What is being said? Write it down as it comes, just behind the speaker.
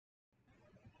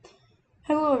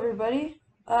Hello everybody.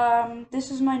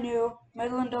 This is my new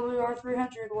Midland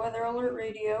WR-300 weather alert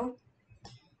radio.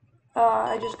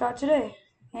 I just got today,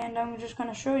 and I'm just going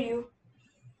to show you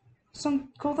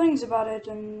some cool things about it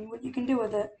and what you can do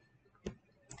with it.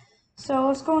 So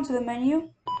let's go into the menu.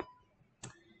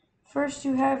 First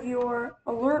you have your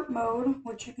alert mode,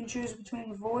 which you can choose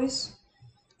between voice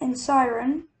and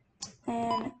siren.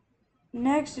 And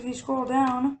next, if you scroll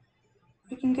down,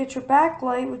 you can get your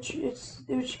backlight,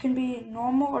 which can be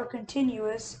normal or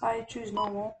continuous. I choose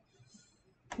normal.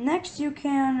 Next, you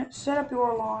can set up your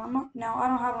alarm. Now, I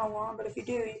don't have an alarm, but if you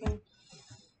do, you can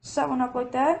set one up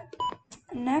like that.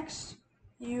 Next,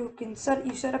 you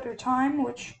set up your time,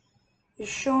 which is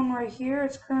shown right here.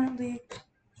 It's currently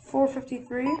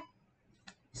 4:53.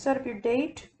 Set up your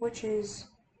date, which is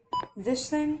this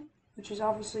thing, which is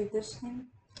obviously this thing.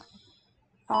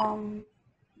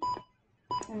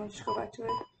 Let me just go back to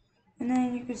it. And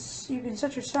then you can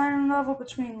set your siren level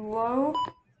between low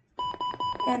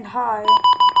and high.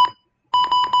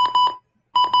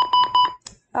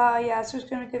 Yeah, it's just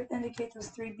going to indicate those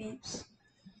 3 beeps.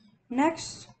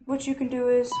 Next, what you can do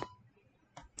is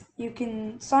you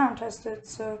can siren test it.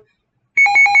 So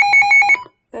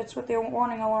that's what the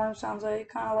warning alarm sounds like,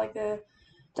 kind of like the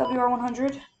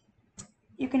WR-100.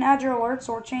 You can add your alerts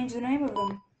or change the name of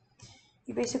them.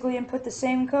 You basically input the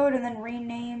same code and then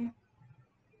rename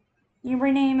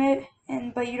it,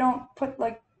 but you don't put,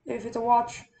 like, if it's a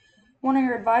watch warning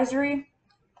or advisory,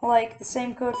 like the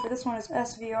same code for this one is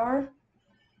SVR.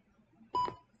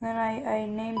 Then I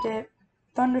named it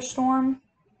Thunderstorm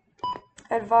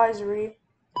Advisory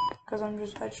because I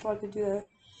just like to do that,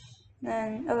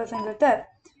 and other things like that.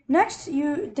 Next,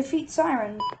 you defeat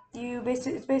siren.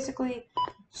 It's basically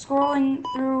scrolling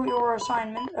through your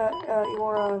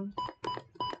your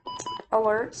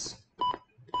alerts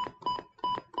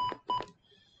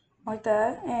like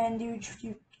that, and you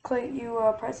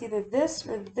press either this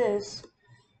or this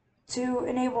to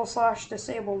enable /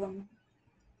 disable them.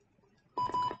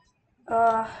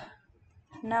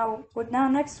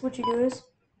 Next what you do is,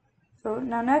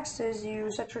 next is you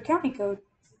set your county code.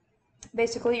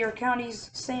 Basically your county's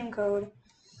same code.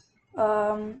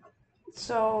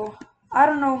 So I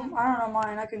don't know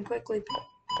mine. I can quickly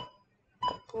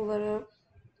pull that up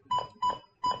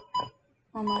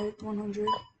on my 100.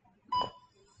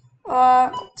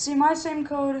 See, my same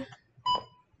code.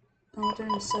 Oh, it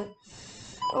didn't set.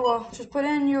 Oh well, just put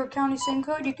in your county same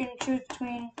code. You can choose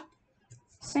between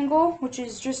single, which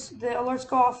is just the alerts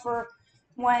go off for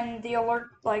when the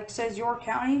alert says your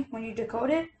county when you decode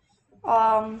it.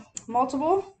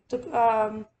 Multiple,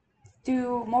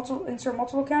 insert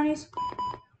multiple counties,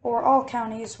 or all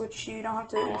counties, which you don't have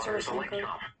to insert a same code.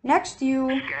 Next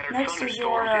is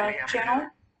your channel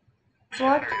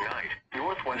select.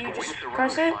 You just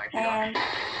press it and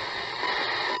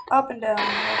up and down like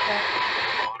that.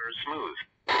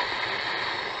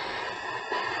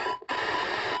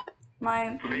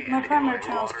 My primary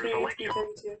channel is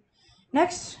KHB32.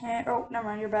 Next, oh, never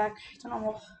mind, you're back to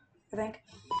normal, I think.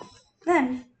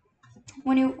 Then,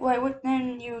 when you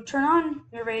turn on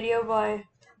your radio by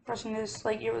pressing this,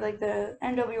 like the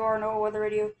NWR NOAA weather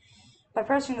radio, by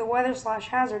pressing the weather /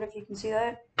 hazard, if you can see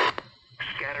that.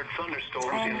 Scattered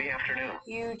thunderstorms in the afternoon.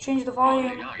 You change the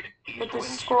volume with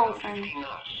this scroll thing.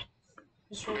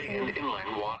 And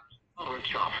inland waters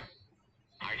alerts off.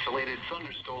 Isolated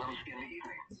thunderstorms in the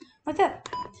evening. Like that.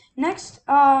 Next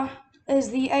is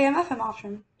the AM/FM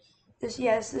option. This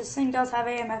thing does have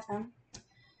AM/FM.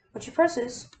 What you press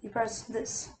is you press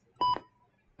this.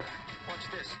 What's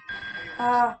this?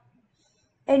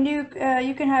 And you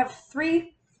can have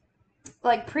 3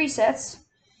 presets.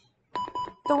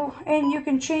 And you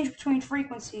can change between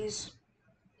frequencies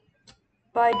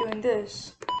by doing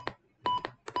this.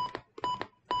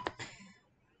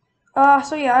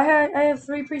 So yeah, I have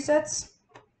 3 presets,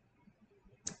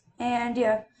 and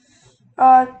yeah,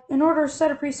 in order to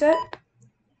set a preset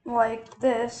like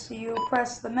this, you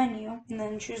press the menu and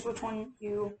then choose which one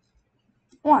you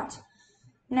want.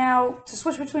 Now, to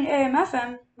switch between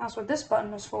AM/FM, that's what this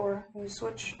button is for. You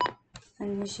switch,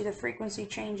 and you see the frequency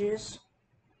changes.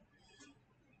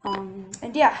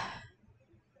 And yeah,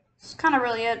 it's kind of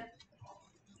really it.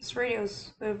 This radio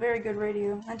is a very good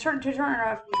radio. And to turn it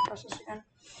off, you just press this again.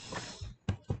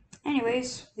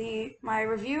 Anyways, my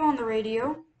review on the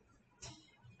radio,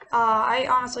 I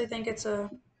honestly think it's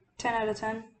a 10 out of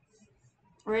 10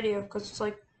 radio, because it's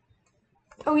like,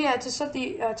 oh yeah, to set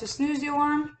to snooze the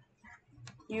alarm,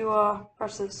 you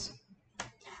press this,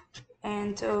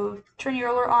 and to turn your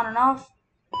alert on and off,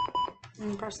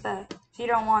 you press that. If you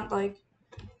don't want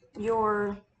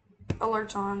your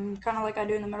alerts on, kind of like I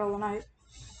do in the middle of the night.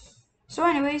 So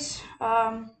anyways,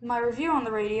 my review on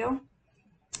the radio,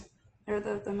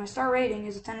 or my star rating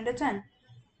is a 10 out of 10.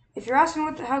 If you're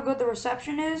asking how good the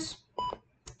reception is,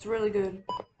 it's really good.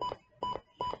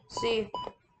 See,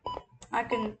 I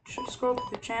can scroll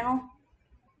through the channel.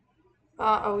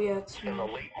 Oh yeah, it's in the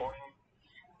late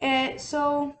morning.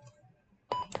 So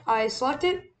I select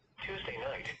it. Tuesday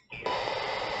night.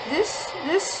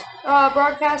 This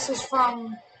broadcast is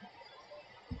from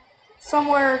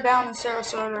somewhere down in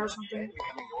Sarasota or something,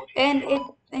 and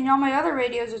on my other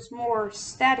radios it's more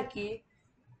staticky,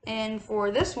 and for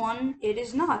this one it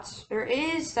is not. There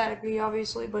is staticky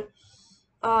obviously, but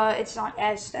it's not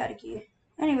as staticky.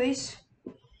 Anyways,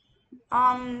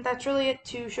 that's really it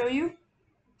to show you.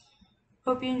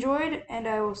 Hope you enjoyed, and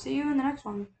I will see you in the next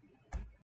one.